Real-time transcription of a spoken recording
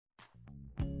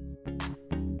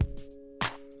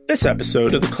This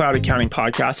episode of the Cloud Accounting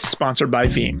Podcast is sponsored by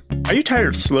Veeam. Are you tired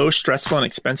of slow, stressful, and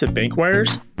expensive bank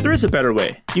wires? There is a better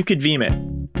way. You could Veeam it.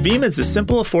 Veeam is the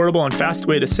simple, affordable, and fast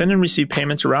way to send and receive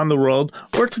payments around the world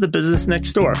or to the business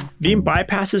next door. Veeam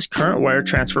bypasses current wire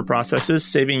transfer processes,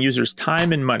 saving users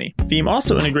time and money. Veeam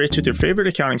also integrates with your favorite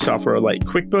accounting software like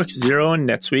QuickBooks, Xero, and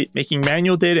NetSuite, making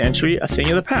manual data entry a thing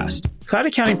of the past. Cloud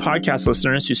Accounting Podcast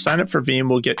listeners who sign up for Veeam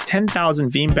will get 10,000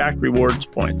 Veeam back rewards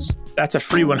points. That's a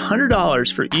free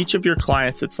 $100 for each of your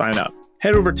clients that sign up.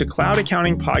 Head over to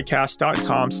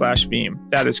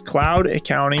cloudaccountingpodcast.com/Veeam. That is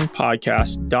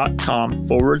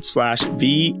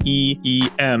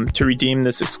cloudaccountingpodcast.com/VEEM to redeem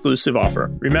this exclusive offer.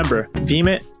 Remember, Veeam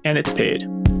it and it's paid.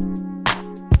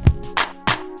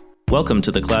 Welcome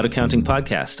to the Cloud Accounting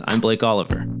Podcast. I'm Blake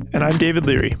Oliver. And I'm David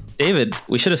Leary. David,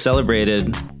 we should have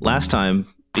celebrated last time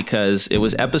because it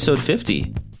was episode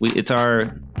 50.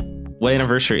 What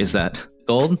anniversary is that?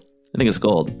 Gold? I think it's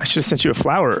gold. I should have sent you a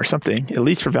flower or something, at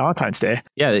least for Valentine's Day.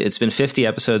 Yeah, it's been 50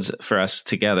 episodes for us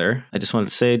together. I just wanted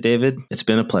to say, David, it's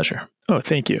been a pleasure. Oh,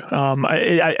 thank you.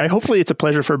 I hopefully it's a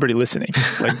pleasure for everybody listening.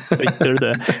 We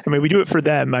do it for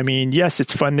them. I mean, yes,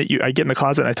 it's fun that I get in the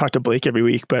closet and I talk to Blake every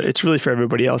week, but it's really for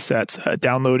everybody else that's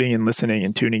downloading and listening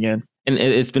and tuning in. And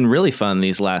it's been really fun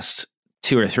these last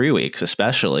 2 or 3 weeks,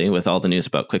 especially with all the news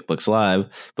about QuickBooks Live.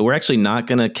 But we're actually not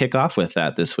going to kick off with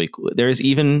that this week. There's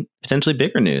even potentially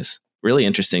bigger news, really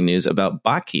interesting news about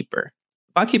BotKeeper.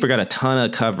 BotKeeper got a ton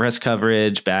of press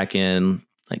coverage back in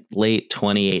late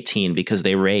 2018 because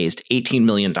they raised $18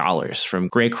 million from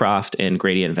Greycroft and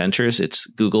Gradient Ventures. It's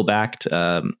Google-backed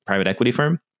private equity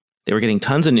firm. They were getting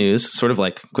tons of news, sort of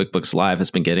like QuickBooks Live has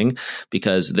been getting,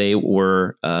 because they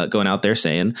were going out there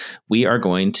saying, we are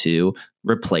going to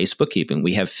replace bookkeeping.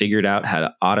 We have figured out how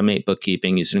to automate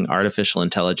bookkeeping using artificial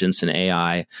intelligence and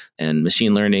AI and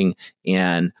machine learning.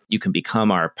 And you can become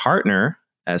our partner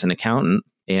as an accountant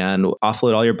and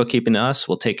offload all your bookkeeping to us.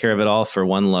 We'll take care of it all for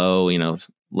one low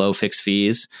fixed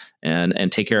fees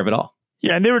and take care of it all.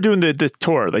 Yeah, and they were doing the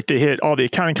tour. They hit all the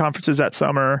accounting conferences that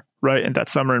summer, right? And that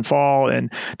summer and fall.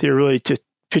 And they were really just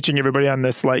pitching everybody on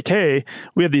this, hey,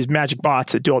 we have these magic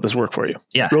bots that do all this work for you.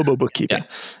 Yeah. Robo bookkeeping. Yeah.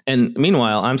 And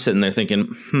meanwhile, I'm sitting there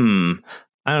thinking,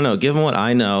 I don't know, given what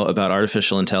I know about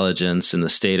artificial intelligence and the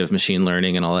state of machine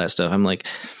learning and all that stuff, I'm like,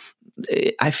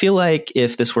 I feel like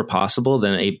if this were possible,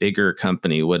 then a bigger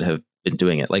company would have been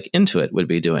doing it. Like Intuit would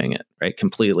be doing it, right?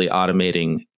 Completely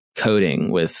automating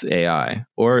coding with AI,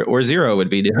 or Xero would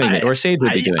be doing it, or Sage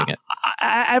would be doing it.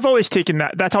 I've always taken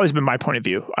that. That's always been my point of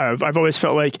view. I've always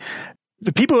felt like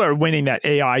the people that are winning that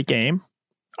AI game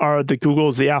are the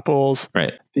Googles, the Apples,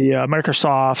 right? The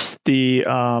Microsofts, the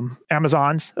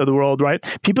Amazons of the world, right?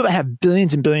 People that have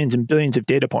billions and billions and billions of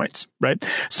data points, right?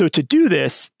 So to do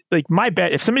this, my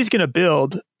bet, if somebody's going to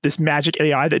build this magic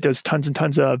AI that does tons and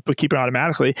tons of bookkeeping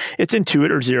automatically, it's Intuit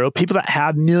or Xero, people that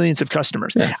have millions of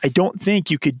customers. Yeah. I don't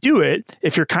think you could do it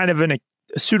if you're kind of in a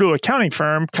pseudo accounting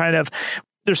firm,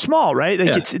 they're small, right?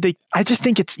 I just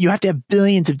think you have to have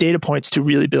billions of data points to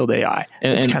really build AI.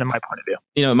 That's kind of my point of view.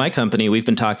 In my company, we've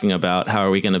been talking about how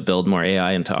are we going to build more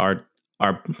AI into our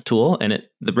tool. And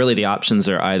the options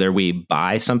are either we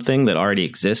buy something that already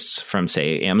exists from,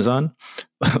 say, Amazon,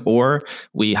 or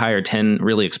we hire 10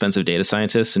 really expensive data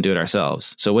scientists and do it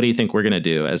ourselves. So what do you think we're going to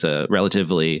do as a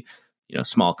relatively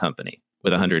small company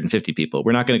with 150 people?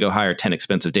 We're not going to go hire 10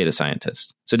 expensive data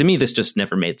scientists. So to me, this just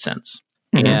never made sense.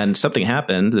 Mm-hmm. And something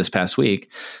happened this past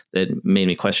week that made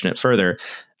me question it further.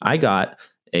 I got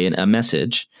a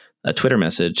message, a Twitter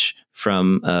message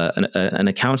from an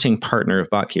accounting partner of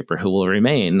BotKeeper who will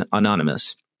remain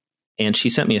anonymous. And she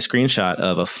sent me a screenshot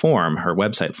of a form, her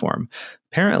website form.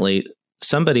 Apparently,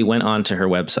 somebody went onto her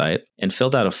website and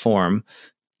filled out a form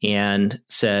and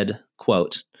said,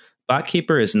 quote,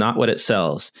 BotKeeper is not what it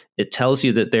sells. It tells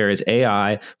you that there is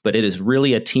AI, but it is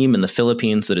really a team in the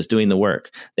Philippines that is doing the work.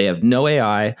 They have no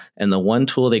AI, and the one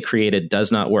tool they created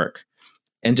does not work.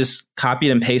 And just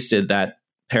copied and pasted that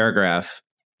paragraph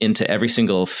into every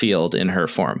single field in her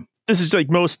form. This is like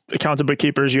most accountant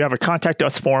bookkeepers. You have a contact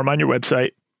us form on your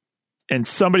website, and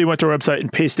somebody went to our website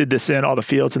and pasted this in all the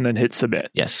fields and then hit submit.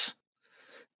 Yes.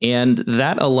 And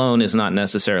that alone is not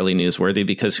necessarily newsworthy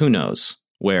because who knows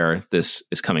where this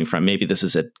is coming from. Maybe this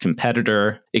is a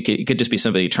competitor. It could just be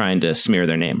somebody trying to smear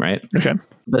their name, right? Okay.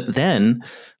 But then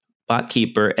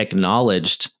BotKeeper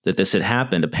acknowledged that this had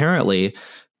happened. Apparently,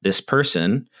 this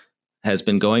person has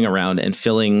been going around and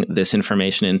filling this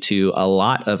information into a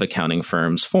lot of accounting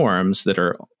firms' forms that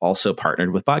are also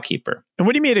partnered with BotKeeper. And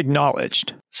what do you mean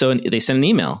acknowledged? So they sent an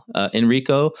email.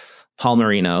 Enrico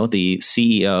Palmerino, the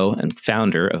CEO and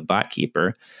founder of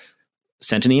BotKeeper,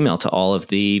 sent an email to all of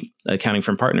the accounting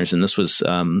firm partners. And this was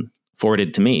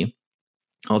forwarded to me.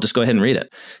 I'll just go ahead and read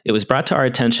it. It was brought to our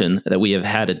attention that we have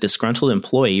had a disgruntled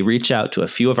employee reach out to a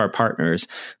few of our partners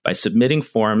by submitting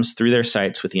forms through their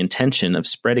sites with the intention of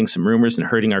spreading some rumors and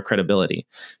hurting our credibility.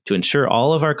 To ensure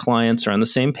all of our clients are on the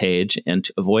same page and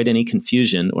to avoid any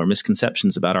confusion or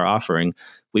misconceptions about our offering,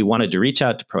 we wanted to reach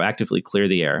out to proactively clear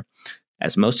the air.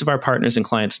 As most of our partners and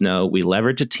clients know, we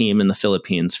leverage a team in the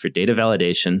Philippines for data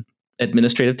validation,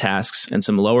 administrative tasks, and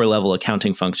some lower-level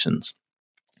accounting functions.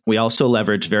 We also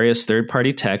leverage various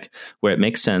third-party tech where it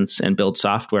makes sense and build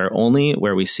software only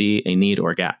where we see a need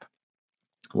or gap.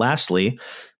 Lastly,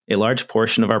 a large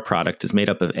portion of our product is made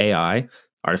up of AI,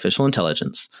 artificial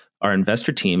intelligence. Our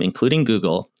investor team, including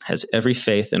Google, has every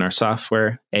faith in our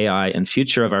software, AI, and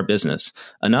future of our business,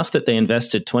 enough that they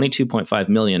invested $22.5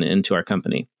 million into our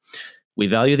company. We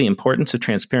value the importance of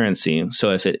transparency,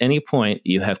 so if at any point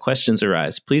you have questions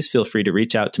arise, please feel free to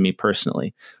reach out to me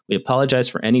personally. We apologize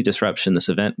for any disruption this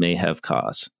event may have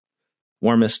caused.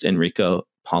 Warmest, Enrico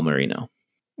Palmerino.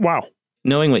 Wow.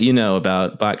 Knowing what you know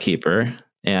about BotKeeper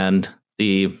and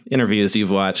the interviews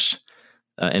you've watched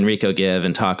Enrico give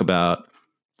and talk about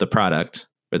the product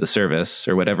or the service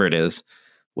or whatever it is,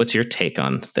 what's your take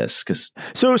on this?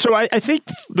 So I think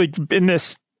like in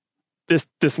this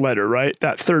letter, right?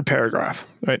 That third paragraph,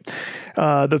 right?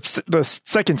 The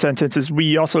second sentence is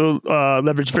we also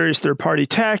leverage various third-party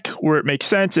tech where it makes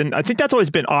sense. And I think that's always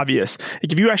been obvious.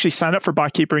 Like if you actually sign up for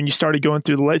BotKeeper and you started going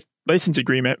through the license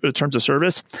agreement with terms of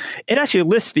service, it actually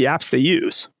lists the apps they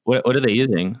use. What are they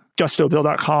using?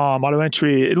 GustoBill.com,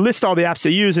 AutoEntry. It lists all the apps they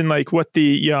use and like what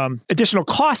the additional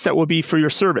cost that will be for your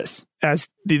service as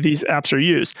these apps are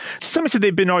used. To some extent,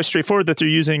 they've been always straightforward that they're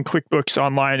using QuickBooks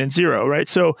Online and Xero, right?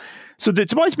 So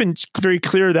it's always been very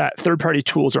clear that third-party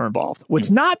tools are involved. What's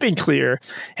not been clear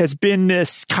has been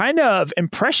this kind of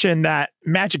impression that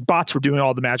magic bots were doing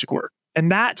all the magic work. And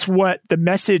that's what the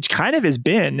message kind of has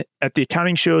been at the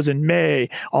accounting shows in May,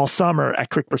 all summer at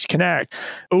QuickBooks Connect.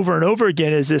 Over and over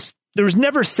again is this, there was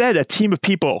never said a team of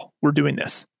people were doing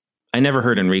this. I never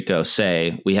heard Enrico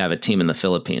say we have a team in the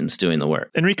Philippines doing the work.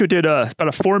 Enrico did about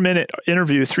a 4-minute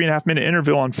interview, 3.5-minute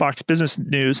interview on Fox Business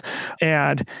News.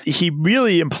 And he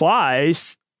really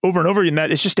implies over and over again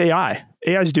that it's just AI.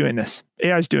 AI's doing this.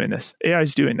 AI's doing this.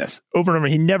 AI's doing this. Over and over.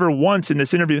 He never once in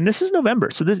this interview, and this is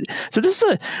November. So this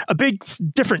is a big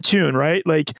different tune, right?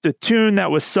 Like the tune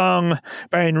that was sung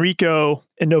by Enrico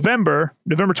in November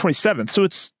 27th. So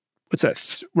what's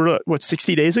that? We're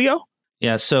 60 days ago?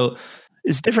 Yeah. So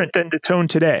it's different than the tone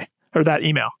today or that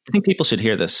email. I think people should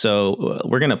hear this. So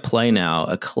we're going to play now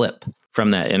a clip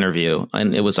from that interview.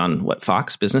 And it was on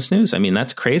Fox Business News? I mean,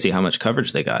 that's crazy how much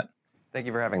coverage they got. Thank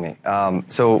you for having me.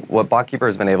 So what BotKeeper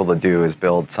has been able to do is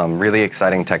build some really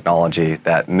exciting technology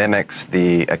that mimics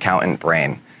the accountant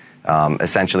brain.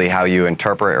 Essentially how you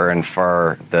interpret or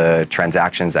infer the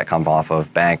transactions that come off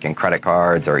of bank and credit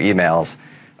cards or emails,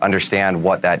 understand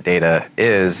what that data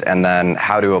is, and then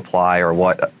how to apply or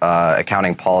what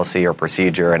accounting policy or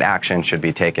procedure and action should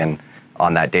be taken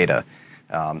on that data.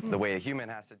 The way a human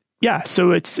has to. Yeah, so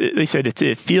they said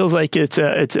it feels like it's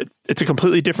a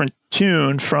completely different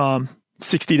tune from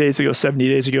 60 days ago, 70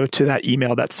 days ago to that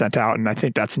email that's sent out. And I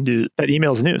think that's new. That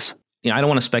email's news. Yeah, I don't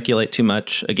want to speculate too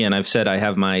much. Again, I've said I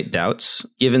have my doubts.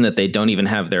 Given that they don't even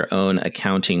have their own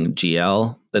accounting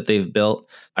GL that they've built,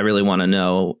 I really want to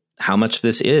know how much of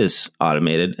this is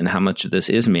automated and how much of this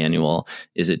is manual.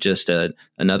 Is it just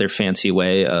another fancy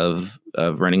way of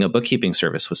running a bookkeeping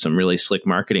service with some really slick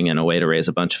marketing and a way to raise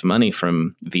a bunch of money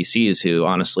from VCs who,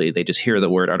 honestly, they just hear the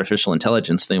word artificial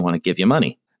intelligence, they want to give you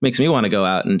money. Makes me want to go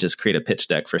out and just create a pitch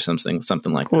deck for something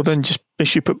like this. Well, then just make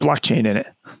sure you put blockchain in it.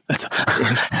 That's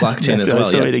blockchain as well.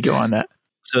 That's the way to go on that.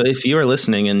 So if you are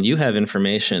listening and you have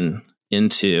information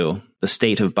into the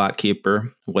state of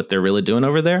BotKeeper, what they're really doing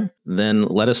over there, then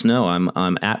let us know.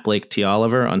 I'm at Blake T.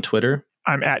 Oliver on Twitter.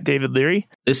 I'm at David Leary.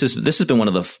 This has been one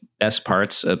of the best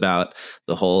parts about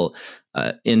the whole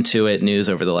Intuit news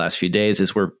over the last few days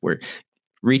is we're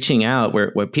reaching out, where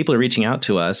people are reaching out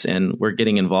to us and we're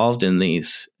getting involved in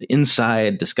these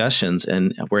inside discussions,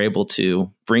 and we're able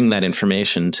to bring that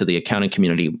information to the accounting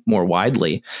community more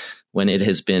widely when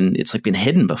it's been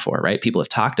hidden before, right? People have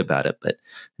talked about it, but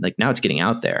like now it's getting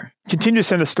out there. Continue to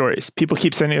send us stories. People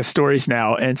keep sending us stories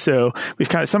now. And so we've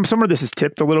kind of, some of this is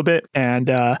tipped a little bit, and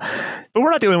but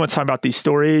we're not the only ones talking about these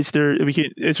stories.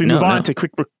 As we move on to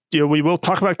QuickBooks, we will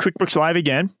talk about QuickBooks Live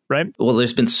again, right? Well,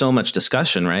 there's been so much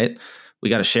discussion, right? We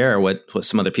got to share what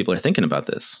some other people are thinking about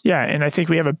this. Yeah, and I think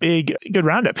we have a good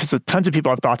roundup because tons of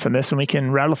people have thoughts on this, and we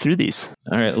can rattle through these.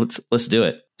 All right, let's do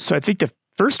it. So I think the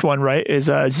first one, right, is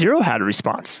Xero had a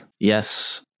response.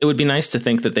 Yes. It would be nice to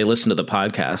think that they listen to the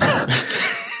podcast.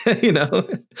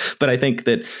 But I think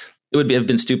that it would have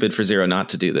been stupid for Xero not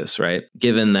to do this, right?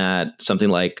 Given that something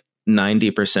like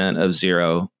 90% of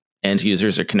Xero end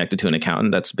users are connected to an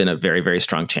accountant. That's been a very, very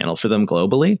strong channel for them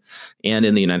globally and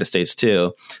in the United States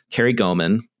too. Carrie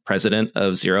Goman, president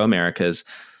of Xero Americas,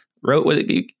 wrote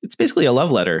it's basically a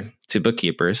love letter to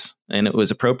bookkeepers, and it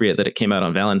was appropriate that it came out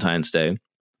on Valentine's Day.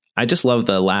 I just love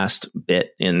the last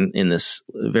bit in this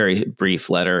very brief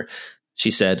letter.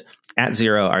 She said, "At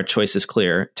Xero, our choice is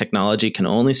clear. Technology can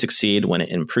only succeed when it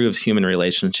improves human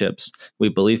relationships. We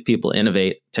believe people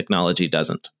innovate. Technology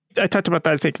doesn't." I talked about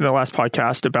that, I think, in the last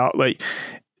podcast about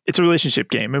it's a relationship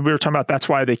game. And we were talking about that's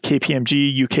why the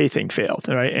KPMG UK thing failed,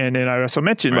 right? And then I also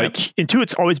mentioned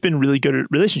Intuit's always been really good at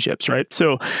relationships, right?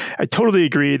 So I totally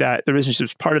agree that the relationship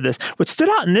is part of this. What stood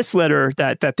out in this letter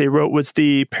that they wrote was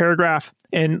the paragraph,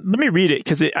 and let me read it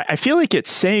because I feel like it's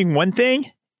saying one thing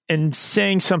and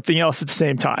saying something else at the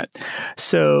same time.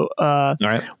 So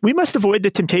we must avoid the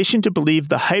temptation to believe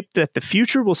the hype that the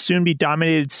future will soon be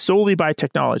dominated solely by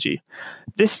technology.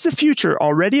 This is a future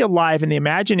already alive in the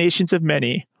imaginations of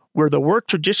many, where the work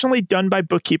traditionally done by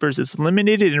bookkeepers is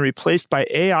eliminated and replaced by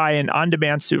AI and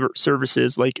on-demand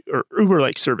services or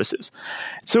Uber-like services.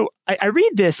 So I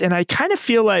read this and I kind of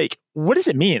feel like, what does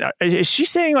it mean? Is she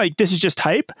saying this is just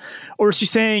hype? Or is she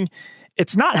saying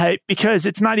it's not hype because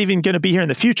it's not even going to be here in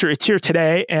the future? It's here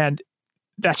today, and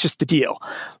that's just the deal.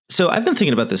 So I've been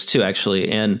thinking about this too, actually,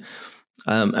 and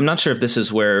I'm not sure if this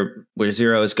is where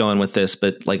Xero is going with this,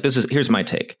 but here's my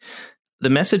take. The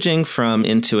messaging from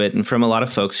Intuit and from a lot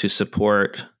of folks who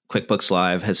support QuickBooks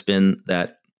Live has been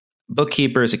that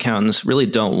bookkeepers, accountants really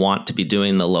don't want to be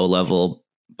doing the low-level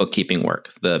bookkeeping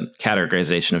work, the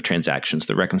categorization of transactions,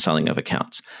 the reconciling of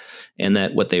accounts, and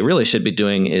that what they really should be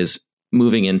doing is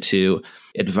moving into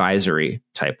advisory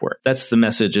type work. That's the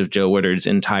message of Joe Woodard's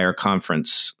entire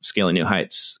conference, Scaling New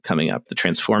Heights, coming up, the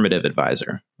transformative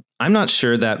advisor. I'm not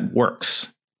sure that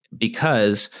works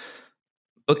because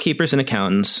bookkeepers and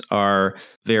accountants are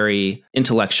very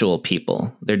intellectual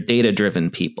people. They're data-driven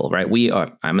people, right?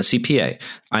 I'm a CPA.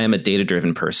 I am a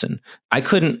data-driven person. I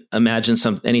couldn't imagine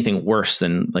anything worse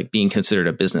than being considered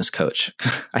a business coach.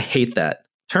 I hate that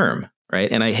term,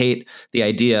 right? And I hate the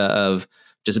idea of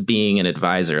just being an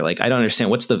advisor. I don't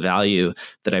understand what's the value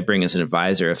that I bring as an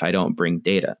advisor if I don't bring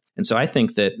data. And so I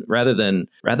think that rather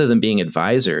than being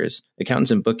advisors,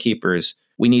 accountants and bookkeepers,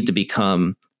 we need to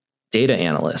become data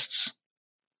analysts.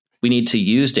 We need to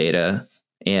use data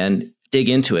and dig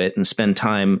into it and spend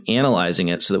time analyzing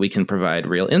it so that we can provide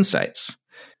real insights.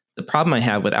 The problem I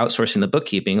have with outsourcing the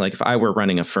bookkeeping, if I were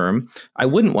running a firm, I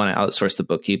wouldn't want to outsource the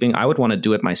bookkeeping. I would want to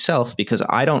do it myself because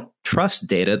I don't trust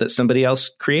data that somebody else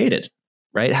created.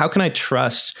 Right? How can I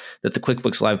trust that the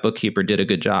QuickBooks Live bookkeeper did a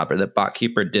good job or that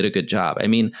BotKeeper did a good job? I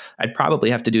mean, I'd probably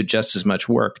have to do just as much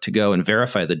work to go and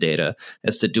verify the data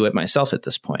as to do it myself at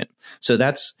this point. So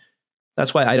that's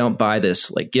why I don't buy this,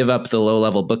 give up the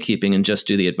low-level bookkeeping and just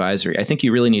do the advisory. I think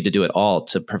you really need to do it all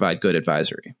to provide good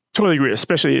advisory. Totally agree,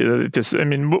 especially this. I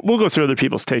mean, we'll go through other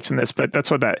people's takes on this, but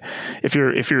that's what if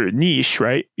you're a niche,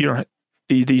 right? You don't.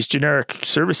 These generic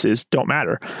services don't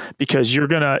matter because you're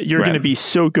gonna be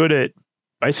so good at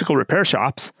bicycle repair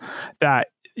shops that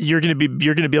you're going to be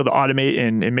able to automate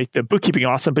and make the bookkeeping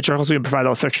awesome, but you're also going to provide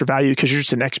all this extra value because you're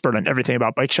just an expert on everything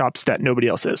about bike shops that nobody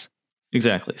else is.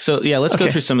 Exactly. So let's go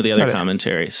through some of the other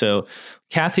commentary. So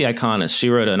Kathy Iconis,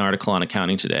 she wrote an article on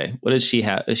accounting today. What did she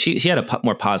have? She had a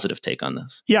more positive take on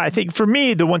this. Yeah, I think for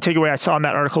me, the one takeaway I saw in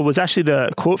that article was actually the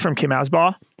quote from Kim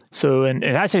Asbaugh. So, and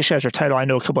it actually has her title. I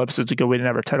know a couple episodes ago we didn't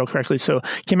have her title correctly. So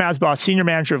Kim Asbaugh, Senior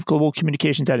Manager of Global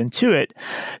Communications at Intuit,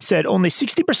 said only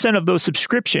 60% of those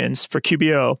subscriptions for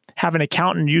QBO have an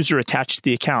accountant user attached to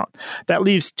the account. That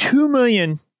leaves 2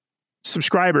 million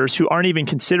subscribers who aren't even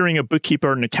considering a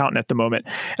bookkeeper or an accountant at the moment.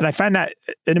 And I find that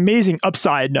an amazing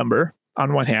upside number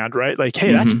on one hand, right?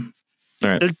 Hey, that's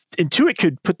right. Intuit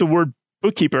could put the word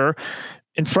bookkeeper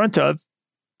in front of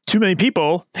 2 million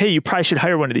people. Hey, you probably should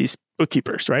hire one of these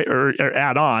bookkeepers, right? Or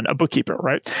add on a bookkeeper,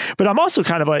 right? But I'm also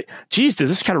kind of geez, does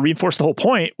this kind of reinforce the whole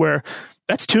point where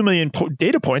that's 2 million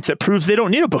data points that proves they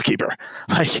don't need a bookkeeper?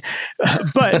 But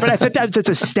I think that's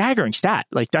a staggering stat.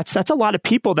 That's a lot of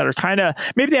people that are kind of,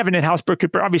 maybe they have an in-house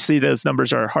bookkeeper. Obviously, those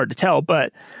numbers are hard to tell,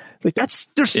 but there's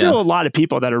still a lot of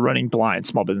people that are running blind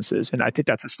small businesses. And I think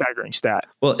that's a staggering stat.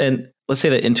 Well, and let's say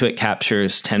that Intuit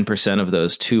captures 10% of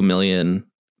those 2 million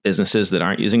businesses that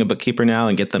aren't using a bookkeeper now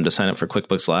and get them to sign up for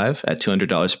QuickBooks Live at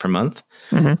 $200 per month.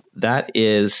 That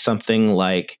is something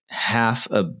like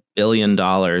 $500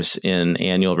 million in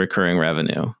annual recurring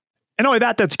revenue. And only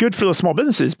that's good for those small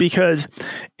businesses because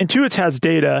Intuit has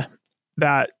data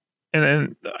that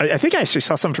And I think I actually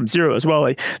saw some from Xero as well.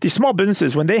 Like these small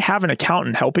businesses, when they have an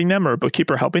accountant helping them or a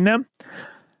bookkeeper helping them,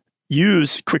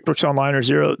 use QuickBooks Online or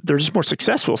Xero, they're just more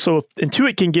successful. So if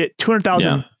Intuit can get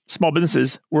 200,000 small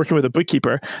businesses working with a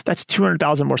bookkeeper, that's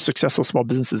 200,000 more successful small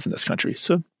businesses in this country.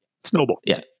 So it's noble.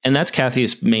 Yeah. And that's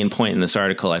Kathy's main point in this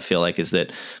article, I feel like, is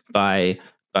that by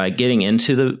getting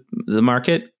into the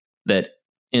market, that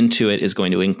Intuit is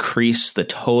going to increase the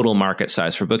total market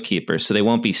size for bookkeepers. So they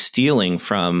won't be stealing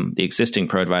from the existing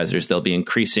pro advisors. They'll be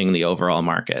increasing the overall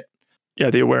market. Yeah,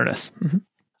 the awareness. Mm-hmm.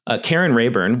 Karen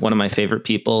Rayburn, one of my favorite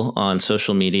people on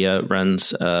social media,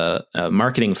 runs a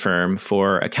marketing firm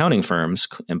for accounting firms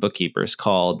and bookkeepers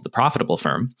called The Profitable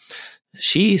Firm.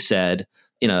 She said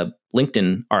in a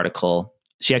LinkedIn article,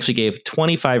 she actually gave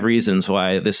 25 reasons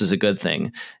why this is a good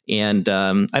thing. And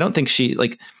I don't think she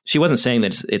wasn't saying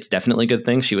that it's definitely a good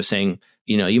thing. She was saying,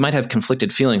 you might have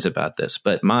conflicted feelings about this,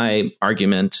 but my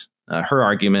argument, her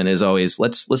argument is always,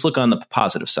 let's look on the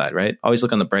positive side, right? Always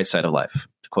look on the bright side of life,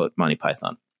 to quote Monty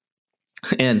Python.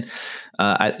 And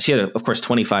she had, of course,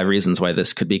 25 reasons why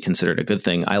this could be considered a good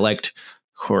thing. I liked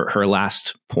her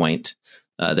last point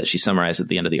that she summarized at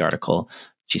the end of the article.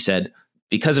 She said,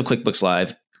 because of QuickBooks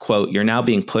Live, quote, you're now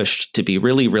being pushed to be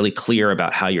really, really clear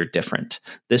about how you're different.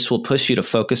 This will push you to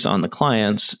focus on the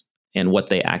clients and what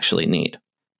they actually need.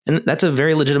 And that's a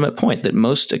very legitimate point, that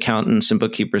most accountants and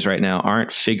bookkeepers right now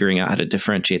aren't figuring out how to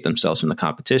differentiate themselves from the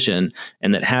competition,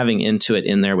 and that having Intuit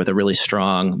in there with a really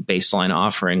strong baseline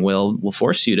offering will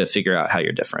force you to figure out how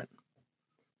you're different.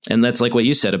 And that's like what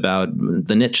you said about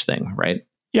the niche thing, right?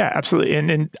 Yeah, absolutely.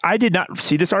 And I did not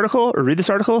see this article or read this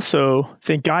article. So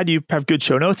thank God you have good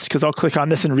show notes, because I'll click on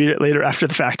this and read it later after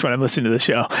the fact when I'm listening to the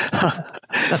show.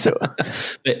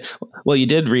 Well, you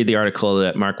did read the article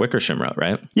that Mark Wickersham wrote,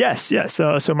 right? Yes.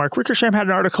 So Mark Wickersham had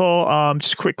an article,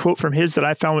 just a quick quote from his that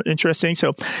I found interesting.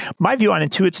 So my view on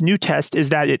Intuit's new test is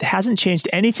that it hasn't changed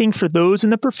anything for those in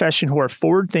the profession who are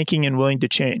forward-thinking and willing to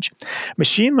change.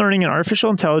 Machine learning and artificial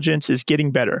intelligence is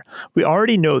getting better. We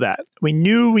already know that. We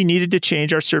knew we needed to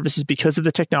change our services because of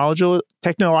the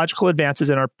technological advances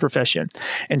in our profession.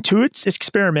 Intuit's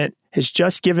experiment has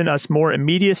just given us more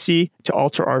immediacy to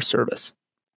alter our service.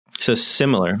 So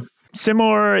similar,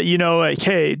 like,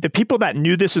 hey, the people that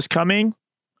knew this was coming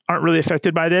aren't really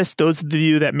affected by this. Those of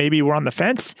you that maybe were on the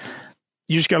fence,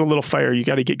 you just got a little fire. You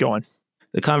got to get going.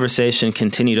 The conversation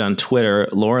continued on Twitter.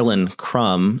 Laurelyn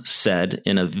Crum said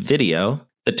in a video,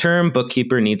 the term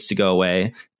bookkeeper needs to go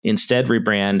away. Instead,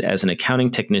 rebrand as an accounting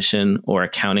technician or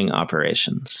accounting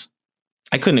operations.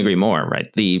 I couldn't agree more,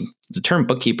 right? The term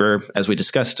bookkeeper, as we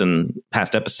discussed in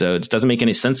past episodes, doesn't make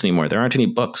any sense anymore. There aren't any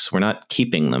books. We're not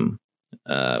keeping them.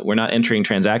 We're not entering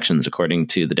transactions according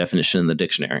to the definition in the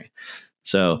dictionary.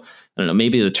 So I don't know,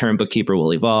 maybe the term bookkeeper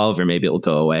will evolve, or maybe it will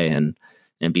go away and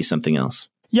be something else.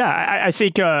 Yeah, I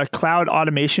think cloud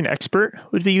automation expert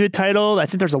would be a good title. I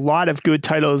think there's a lot of good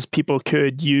titles people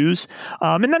could use.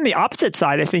 And then the opposite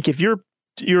side, I think if you're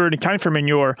an accounting firm and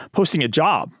you're posting a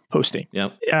job posting,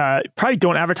 probably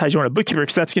don't advertise you want a bookkeeper,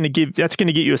 because that's going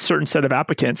to get you a certain set of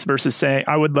applicants versus saying,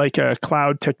 I would like a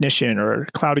cloud technician or a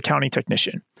cloud accounting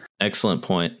technician. Excellent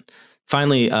point.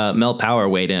 Finally, Mel Power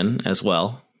weighed in as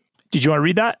well. Did you want to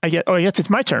read that? I guess it's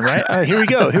my turn, right? Here we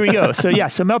go.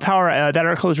 So Mel Power, that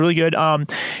article is really good.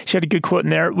 She had a good quote in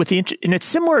there and it's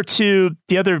similar to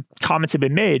the other comments that have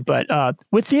been made, but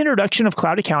with the introduction of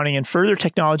cloud accounting and further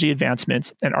technology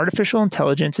advancements and artificial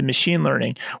intelligence and machine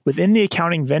learning within the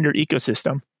accounting vendor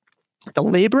ecosystem, the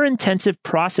labor-intensive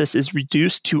process is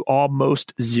reduced to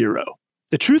almost zero.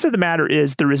 The truth of the matter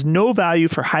is there is no value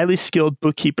for highly skilled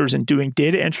bookkeepers in doing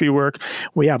data entry work.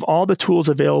 We have all the tools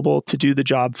available to do the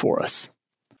job for us.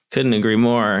 Couldn't agree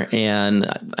more.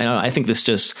 And I think this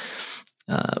just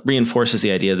reinforces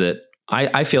the idea that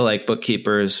I feel like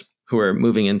bookkeepers who are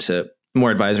moving into more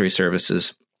advisory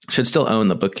services should still own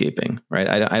the bookkeeping, right?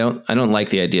 I don't like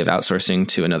the idea of outsourcing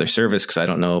to another service because I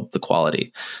don't know the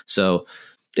quality. So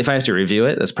if I have to review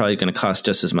it, that's probably going to cost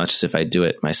just as much as if I do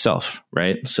it myself,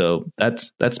 right? So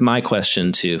that's my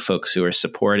question to folks who are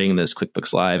supporting this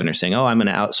QuickBooks Live and are saying, oh, I'm going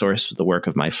to outsource the work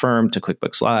of my firm to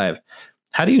QuickBooks Live.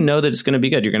 How do you know that it's going to be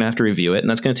good? You're going to have to review it, and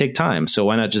that's going to take time. So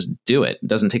why not just do it? It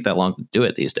doesn't take that long to do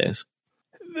it these days.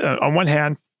 On one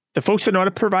hand, the folks that know how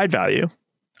to provide value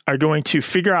are going to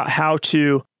figure out how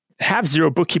to have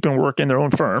Xero bookkeeping work in their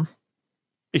own firm,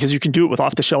 because you can do it with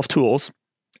off-the-shelf tools,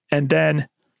 and then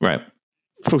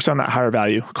focus on that higher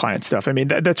value client stuff. I mean,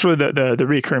 that's really the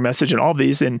recurring message in all of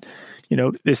these. And,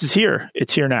 this is here.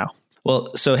 It's here now.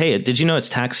 Well, so, hey, did you know it's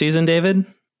tax season, David?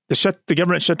 The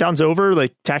government shutdown's over.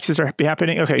 Like, taxes are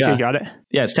happening. Okay, so you got it.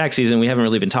 Yeah, it's tax season. We haven't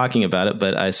really been talking about it,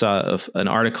 but I saw an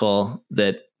article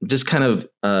that just kind of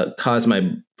caused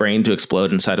my brain to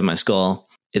explode inside of my skull.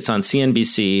 It's on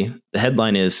CNBC. The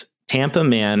headline is Tampa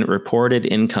man reported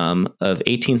income of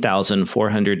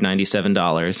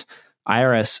 $18,497.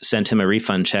 IRS sent him a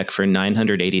refund check for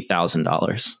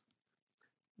 $980,000.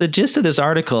 The gist of this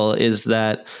article is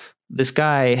that this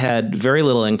guy had very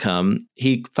little income.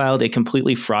 He filed a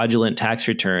completely fraudulent tax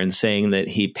return saying that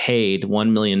he paid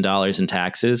 $1 million in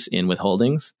taxes in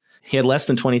withholdings. He had less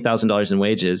than $20,000 in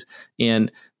wages. And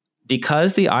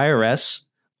because the IRS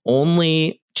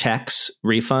only checks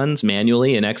refunds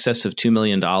manually in excess of $2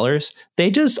 million, they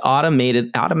just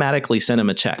automatically sent him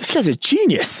a check. This guy's a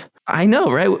genius. I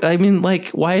know, right? I mean, like,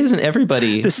 why isn't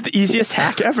everybody... This is the easiest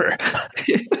hack ever.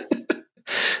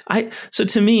 So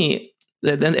to me,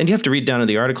 and you have to read down in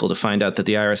the article to find out that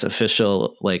the IRS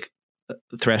official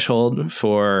threshold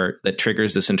for that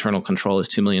triggers this internal control is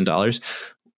 $2 million.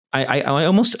 I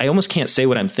almost can't say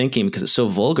what I'm thinking because it's so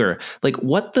vulgar. Like,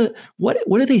 what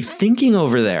are they thinking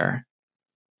over there?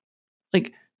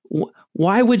 Like,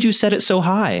 why would you set it so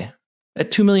high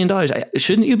at $2 million?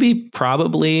 Shouldn't you be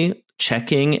probably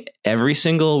checking every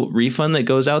single refund that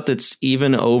goes out that's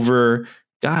even over,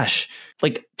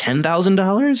 like $10,000,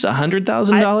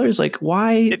 $100,000? Like,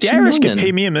 why? If the IRS could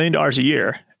pay me $1 million a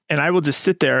year, and I will just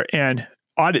sit there and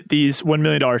audit these $1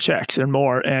 million checks and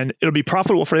more, and it'll be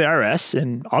profitable for the IRS,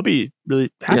 and I'll be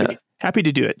really happy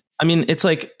to do it. I mean, it's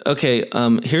like, okay,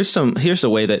 here's a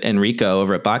way that Enrico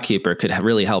over at BotKeeper could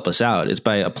really help us out is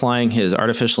by applying his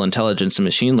artificial intelligence and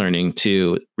machine learning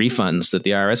to refunds that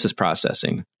the IRS is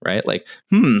processing, right? Like,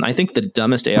 I think the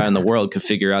dumbest AI in the world could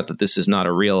figure out that this is not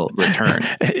a real return.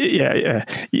 Yeah.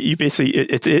 You basically,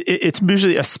 it's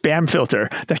usually a spam filter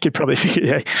that could probably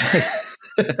figure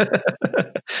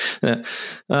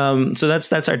So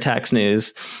that's our tax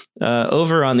news.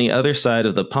 Over on the other side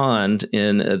of the pond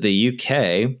in the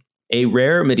UK, a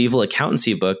rare medieval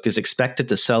accountancy book is expected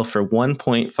to sell for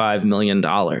 $1.5 million.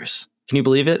 Can you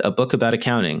believe it? A book about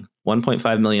accounting,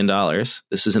 $1.5 million.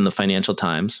 This is in the Financial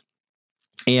Times.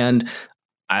 And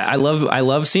I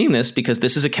love seeing this because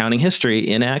this is accounting history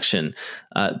in action.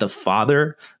 The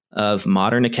father of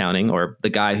modern accounting, or the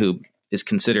guy who is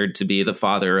considered to be the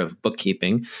father of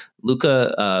bookkeeping,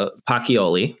 Luca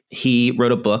Pacioli. He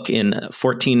wrote a book in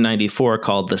 1494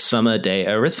 called the Summa de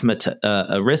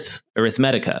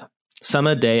Arithmetica.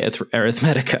 Summa de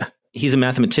Arithmetica. He's a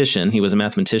mathematician. He was a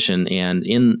mathematician. And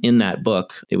in that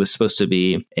book, it was supposed to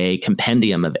be a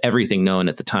compendium of everything known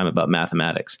at the time about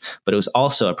mathematics. But it was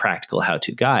also a practical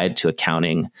how-to guide to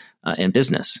accounting and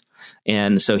business.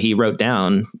 And so he wrote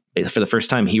down, for the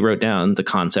first time, the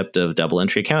concept of double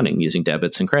entry accounting using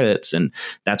debits and credits. And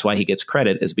that's why he gets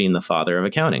credit as being the father of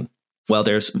accounting. Well,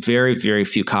 there's very, very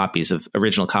few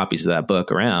original copies of that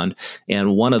book around.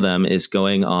 And one of them is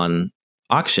going on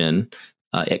auction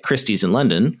at Christie's in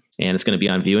London. And it's going to be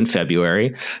on view in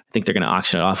February. I think they're going to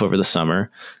auction it off over the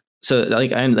summer. So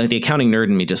the accounting nerd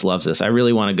in me just loves this. I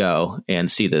really want to go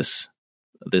and see this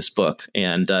book.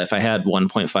 And if I had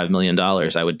 $1.5 million,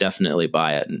 I would definitely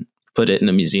buy it and put it in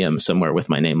a museum somewhere with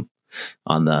my name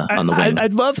on the wing.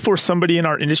 I'd love for somebody in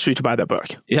our industry to buy that book.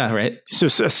 Yeah, right. So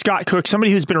Scott Cook,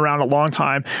 somebody who's been around a long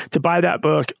time, to buy that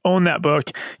book, own that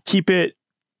book, keep it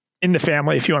in the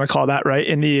family, if you want to call that, right,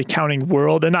 in the accounting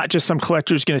world, and not just some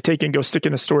collector's going to take it and go stick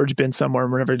in a storage bin somewhere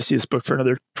and we're never to see this book for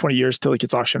another 20 years till it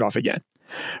gets auctioned off again.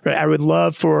 Right? I would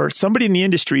love for somebody in the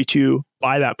industry to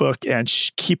buy that book and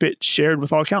keep it shared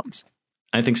with all accountants.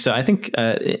 I think so. I think,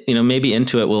 maybe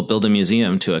Intuit will build a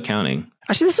museum to accounting.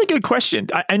 Actually, this is a good question.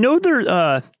 I know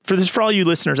for all you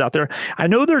listeners out there, I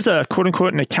know there's a quote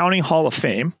unquote an accounting hall of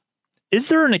fame. Is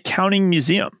there an accounting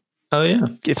museum? Oh, yeah.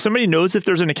 If somebody knows if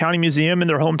there's an accounting museum in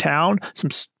their hometown,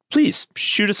 please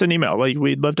shoot us an email.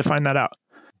 We'd love to find that out.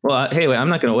 Well, hey, I'm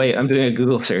not going to wait. I'm doing a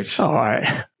Google search. Oh, all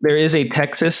right. There is a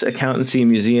Texas Accountancy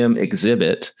Museum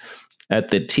exhibit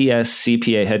at the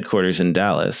TSCPA headquarters in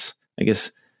Dallas. I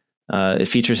guess it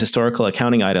features historical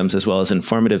accounting items as well as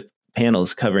informative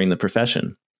panels covering the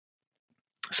profession.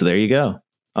 So there you go.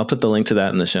 I'll put the link to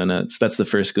that in the show notes. That's the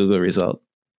first Google result.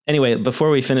 Anyway, before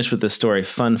we finish with this story,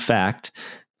 fun fact.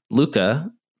 Luca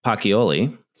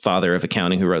Pacioli, father of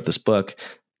accounting who wrote this book,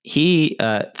 he,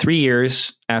 3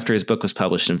 years after his book was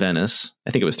published in Venice,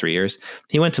 I think it was 3 years,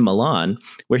 he went to Milan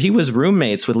where he was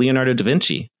roommates with Leonardo da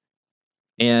Vinci.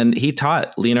 And he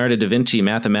taught Leonardo da Vinci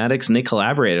mathematics and they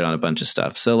collaborated on a bunch of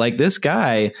stuff. So this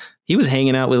guy, he was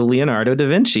hanging out with Leonardo da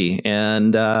Vinci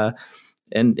and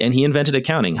he invented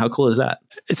accounting. How cool is that?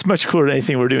 It's much cooler than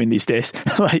anything we're doing these days.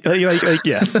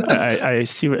 Yes, I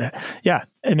see.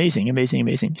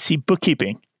 Amazing. See,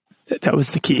 bookkeeping. That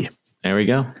was the key. There we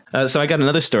go. So I got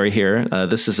another story here.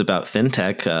 This is about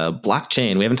fintech,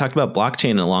 blockchain. We haven't talked about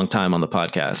blockchain in a long time on the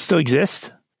podcast. Still exists?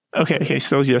 Okay.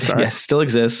 Still exists. All right. Yeah, still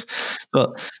exists.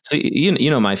 Well, so you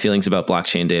know my feelings about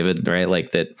blockchain, David, right?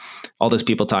 Like that all those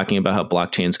people talking about how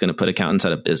blockchain is going to put accountants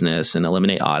out of business and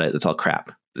eliminate audit. It's all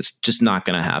crap. It's just not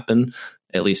going to happen,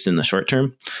 at least in the short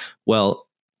term. Well,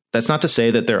 that's not to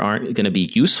say that there aren't going to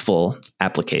be useful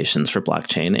applications for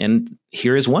blockchain. And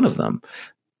here is one of them.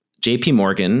 JP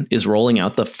Morgan is rolling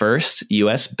out the first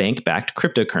US bank-backed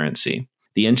cryptocurrency.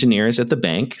 The engineers at the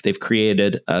bank, they've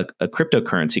created a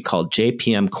cryptocurrency called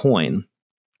JPM Coin.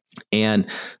 And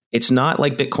it's not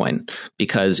like Bitcoin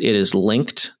because it is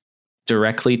linked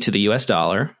directly to the US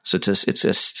dollar. So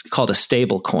it's called a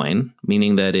stable coin,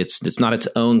 meaning that it's not its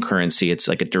own currency. It's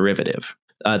like a derivative.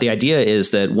 The idea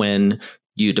is that when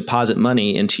you deposit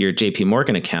money into your JP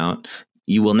Morgan account,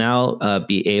 you will now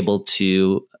be able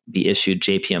to be issued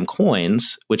JPM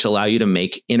coins, which allow you to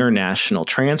make international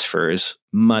transfers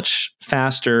much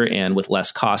faster and with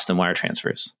less cost than wire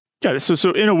transfers. Got it.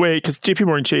 So in a way, because JP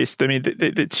Morgan Chase, I mean,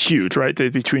 it's huge, right?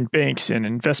 Between banks and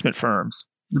investment firms.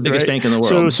 The biggest bank in the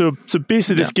world. So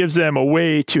basically this gives them a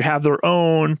way to have their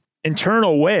own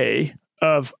internal way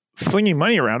of flinging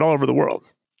money around all over the world.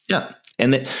 Yeah.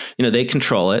 And they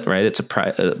control it, right? It's a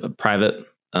private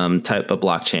type of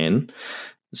blockchain.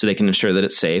 So they can ensure that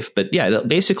it's safe. But yeah,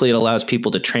 basically it allows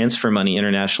people to transfer money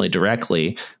internationally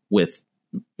directly with,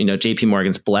 JP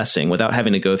Morgan's blessing without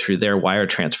having to go through their wire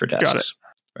transfer desks.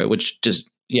 Right? Which just,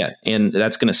 and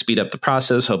that's going to speed up the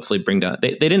process, hopefully bring down,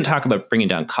 they didn't talk about bringing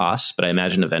down costs, but I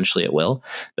imagine eventually it will.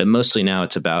 But mostly now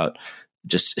it's about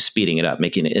just speeding it up,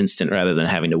 making it instant rather than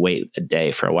having to wait a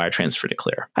day for a wire transfer to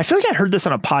clear. I feel like I heard this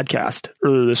on a podcast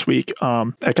earlier this week,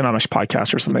 economics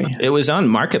podcast or something. It was on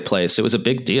Marketplace. It was a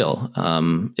big deal.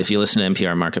 If you listen to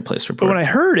NPR Marketplace report. But when I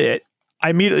heard it, I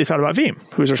immediately thought about Veeam,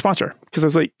 who's our sponsor, because I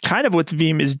was like, kind of what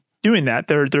Veeam is doing that.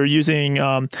 They're using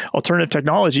alternative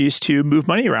technologies to move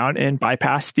money around and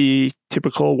bypass the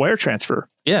typical wire transfer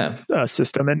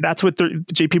system. And that's what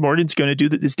JP Morgan's going to do,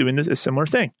 that is doing a similar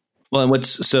thing. Well, and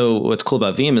what's cool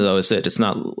about Veeam, though, is that it's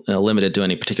not limited to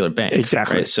any particular bank.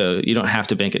 Exactly. Right? So you don't have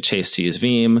to bank at Chase to use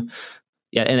Veeam.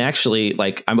 Yeah, and actually,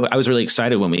 I was really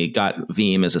excited when we got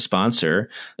Veeam as a sponsor.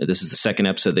 This is the second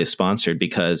episode they've sponsored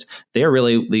because they are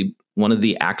really one of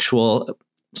the actual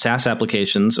SaaS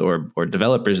applications or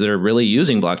developers that are really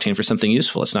using blockchain for something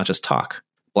useful. It's not just talk.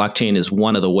 Blockchain is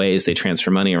one of the ways they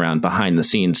transfer money around behind the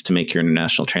scenes to make your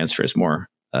international transfers more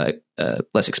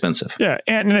less expensive. Yeah,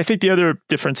 and I think the other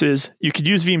difference is you could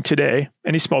use Veeam today.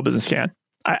 Any small business can.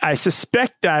 I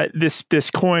suspect that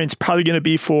this coin's probably going to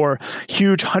be for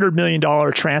huge $100 million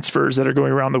transfers that are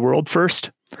going around the world first.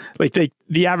 Like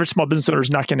the average small business owner is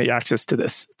not going to get access to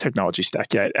this technology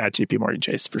stack yet at JP Morgan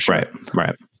Chase for sure.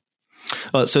 Right.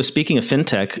 Well, so speaking of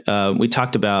fintech, we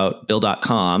talked about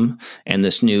Bill.com and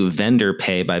this new vendor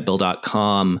pay by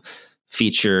Bill.com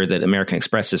feature that American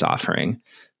Express is offering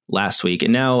last week.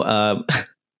 And now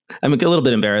I'm a little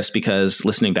bit embarrassed because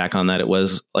listening back on that, it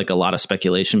was like a lot of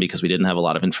speculation because we didn't have a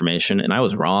lot of information. And I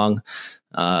was wrong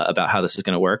about how this is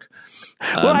going to work.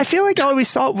 Well, I feel like all we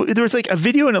saw, there was like a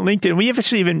video in LinkedIn. We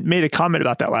actually even made a comment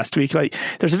about that last week. Like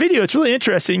there's a video, it's really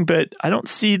interesting, but I don't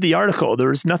see the article. There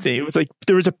was nothing. It was like,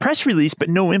 there was a press release, but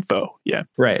no info. Yeah.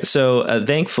 Right. So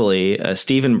thankfully,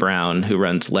 Stephen Brown, who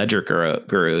runs Ledger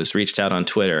Gurus, reached out on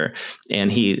Twitter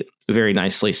and he very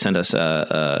nicely sent us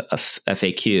a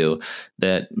FAQ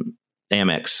that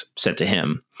Amex sent to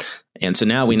him. And so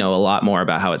now we know a lot more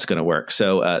about how it's going to work.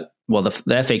 So, the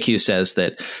FAQ says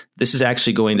that this is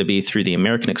actually going to be through the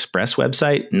American Express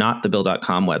website, not the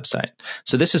Bill.com website.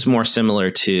 So this is more similar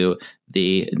to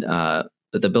the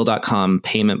Bill.com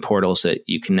payment portals that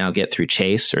you can now get through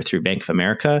Chase or through Bank of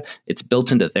America. It's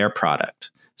built into their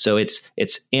product. So it's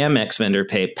Amex vendor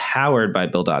pay powered by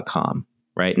Bill.com.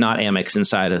 Right? Not Amex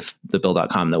inside of the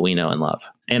Bill.com that we know and love.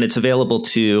 And it's available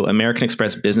to American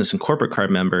Express business and corporate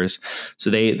card members. So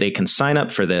they can sign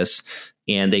up for this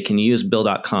and they can use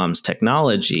Bill.com's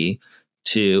technology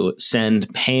to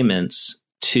send payments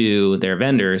to their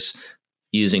vendors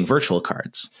using virtual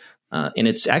cards. And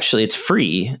it's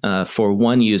free for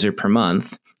one user per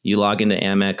month. You log into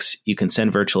Amex, you can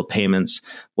send virtual payments.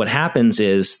 What happens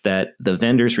is that the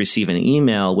vendors receive an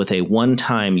email with a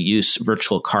one-time use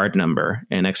virtual card number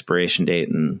and expiration date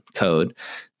and code.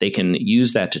 They can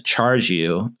use that to charge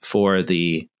you for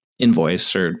the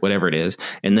invoice or whatever it is,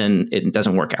 and then it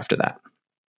doesn't work after that.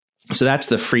 So that's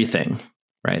the free thing,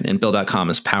 right? And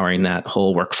Bill.com is powering that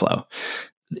whole workflow.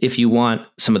 If you want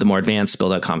some of the more advanced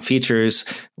Bill.com features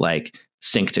like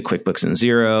sync to QuickBooks and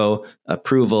Xero,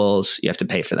 approvals, you have to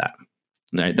pay for that.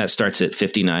 Right? That starts at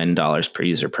 $59 per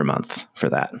user per month for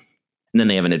that. And then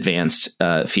they have an advanced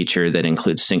feature that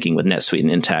includes syncing with NetSuite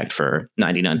and Intacct for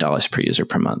 $99 per user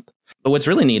per month. But what's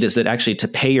really neat is that actually to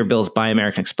pay your bills by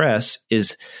American Express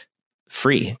is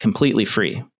free, completely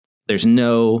free. There's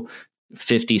no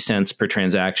 50 cents per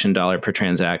transaction, $1 per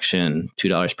transaction,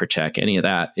 $2 per check, any of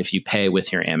that if you pay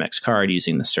with your Amex card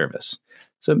using the service.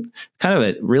 So kind of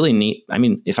a really neat, I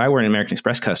mean, if I were an American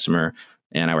Express customer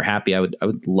and I were happy, I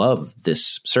would love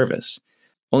this service.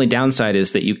 Only downside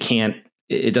is that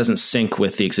it doesn't sync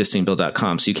with the existing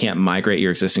Bill.com. So you can't migrate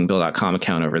your existing Bill.com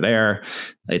account over there.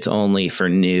 It's only for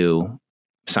new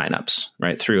signups,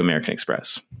 right, through American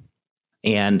Express.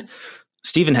 And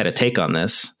Stephen had a take on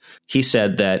this. He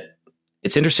said that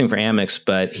it's interesting for Amex,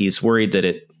 but he's worried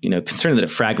that concerned that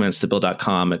it fragments the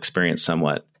Bill.com experience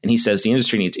somewhat. And he says the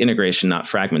industry needs integration, not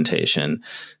fragmentation.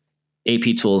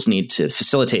 AP tools need to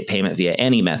facilitate payment via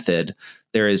any method.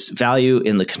 There is value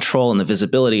in the control and the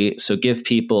visibility. So give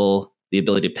people the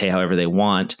ability to pay however they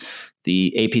want.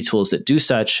 The AP tools that do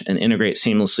such and integrate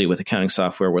seamlessly with accounting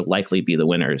software will likely be the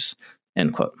winners,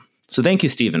 end quote. So thank you,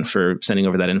 Stephen, for sending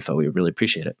over that info. We really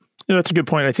appreciate it. That's a good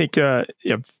point. I think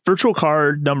virtual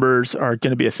card numbers are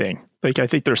going to be a thing. Like, I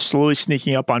think they're slowly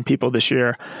sneaking up on people this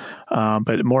year,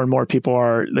 but more and more people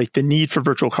are like, the need for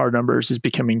virtual card numbers is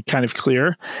becoming kind of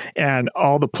clear. And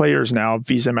all the players now,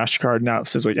 Visa, MasterCard, now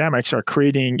says like Amex, are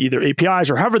creating either APIs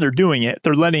or however they're doing it.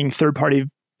 They're letting third-party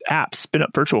apps spin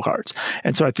up virtual cards.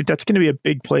 And so I think that's going to be a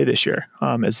big play this year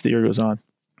as the year goes on.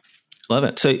 Love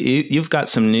it. So you've got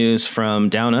some news from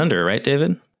Down Under, right,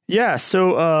 David? Yeah.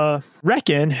 So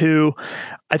Reckon, who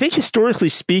I think historically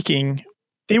speaking,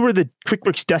 they were the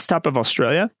QuickBooks Desktop of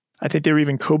Australia. I think they were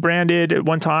even co-branded at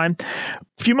one time.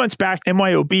 A few months back,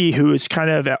 MYOB, who is kind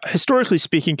of, historically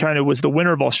speaking, kind of was the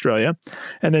winner of Australia.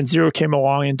 And then Xero came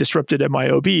along and disrupted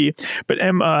MYOB. But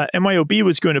MYOB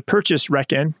was going to purchase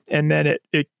Reckon, and then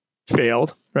it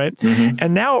failed, right? Mm-hmm.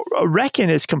 And now Reckon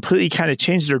has completely kind of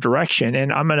changed their direction.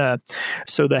 And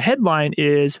so the headline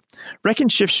is Reckon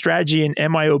shifts strategy in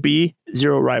MYOB,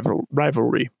 Xero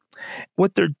rivalry.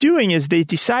 What they're doing is they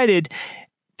decided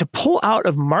to pull out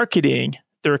of marketing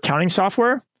their accounting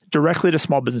software directly to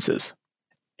small businesses.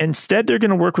 Instead, they're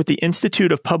going to work with the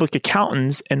Institute of Public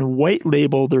Accountants and white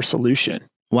label their solution.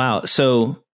 Wow.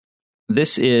 So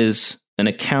this is an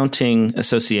accounting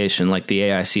association like the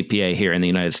AICPA here in the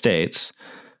United States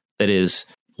that is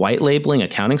white labeling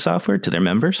accounting software to their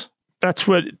members? That's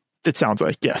what it sounds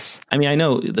like, yes. I mean, I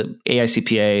know the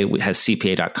AICPA has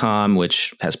CPA.com,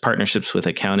 which has partnerships with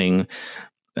accounting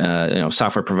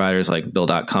software providers like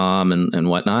Bill.com and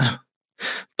whatnot.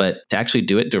 But to actually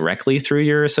do it directly through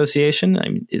your association, I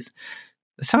mean, it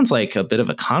sounds like a bit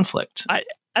of a conflict. I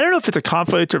don't know if it's a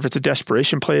conflict or if it's a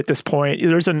desperation play at this point.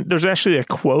 There's actually a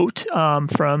quote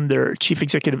from their chief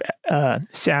executive,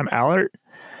 Sam Allert.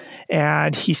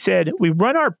 And he said, "We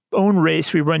run our own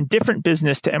race. We run different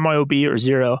business to MYOB or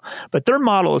Xero, but their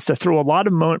model is to throw a lot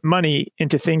of money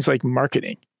into things like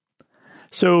marketing."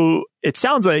 So it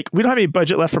sounds like we don't have any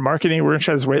budget left for marketing. We're going to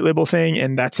try this white label thing,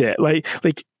 and that's it. Like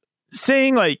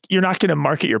saying like you're not going to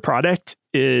market your product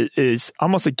is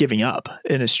almost like giving up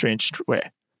in a strange way.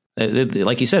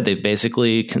 Like you said, they've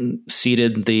basically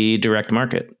conceded the direct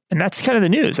market. And that's kind of the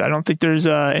news. I don't think there's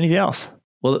anything else.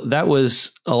 Well, that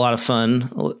was a lot of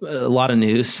fun, a lot of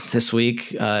news this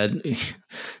week. I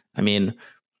mean,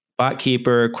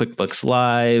 BotKeeper, QuickBooks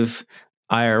Live,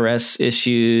 IRS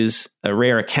issues, a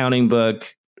rare accounting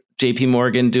book, JP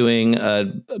Morgan doing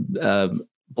a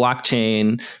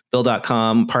blockchain,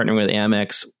 Bill.com partnering with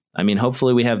Amex. I mean,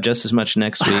 hopefully we have just as much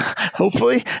next week.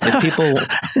 Hopefully. If people...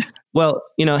 Well,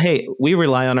 hey, we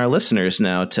rely on our listeners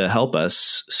now to help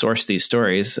us source these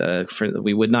stories.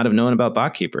 We would not have known about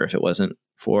BotKeeper if it wasn't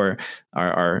for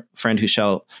our friend who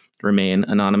shall remain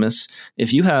anonymous.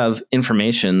 If you have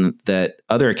information that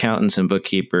other accountants and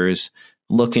bookkeepers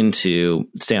looking to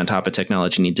stay on top of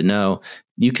technology need to know,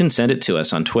 you can send it to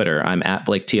us on Twitter. I'm at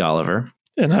Blake T. Oliver.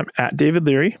 And I'm at David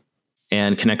Leary.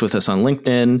 And connect with us on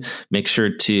LinkedIn. Make sure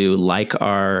to like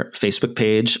our Facebook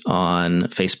page on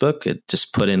Facebook.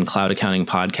 Just put in Cloud Accounting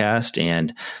Podcast,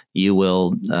 and you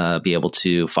will be able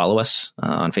to follow us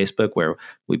on Facebook, where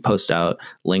we post out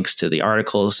links to the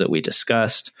articles that we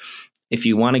discussed. If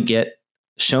you want to get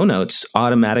show notes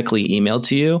automatically emailed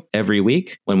to you every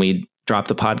week when we drop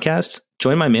the podcast,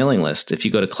 join my mailing list. If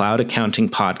you go to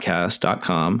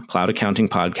cloudaccountingpodcast.com,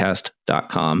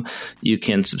 cloudaccountingpodcast.com, you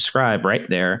can subscribe right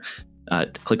there.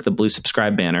 click the blue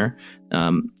subscribe banner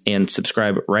and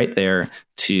subscribe right there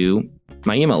to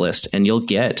my email list, and you'll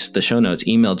get the show notes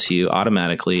emailed to you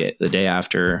automatically the day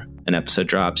after an episode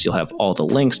drops. You'll have all the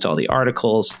links to all the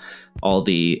articles, all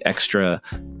the extra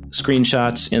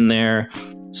screenshots in there.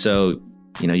 So,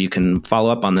 you can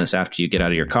follow up on this after you get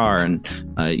out of your car and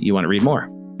you want to read more.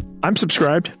 I'm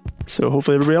subscribed, so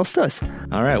hopefully everybody else does.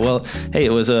 All right. Well, hey,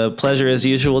 it was a pleasure as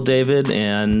usual, David,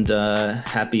 and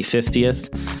happy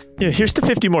 50th. Here's to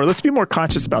 50 more. Let's be more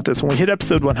conscious about this. When we hit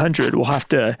episode 100, we'll have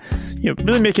to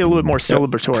really make it a little bit more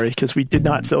celebratory, because we did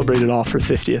not celebrate it all for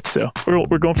 50th. So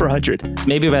we're going for 100.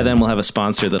 Maybe by then we'll have a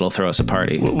sponsor that'll throw us a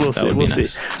party. We'll see. We'll see.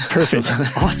 Perfect.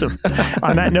 Awesome.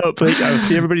 On that note, Blake, I will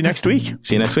see everybody next week.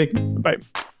 See you next week. Bye.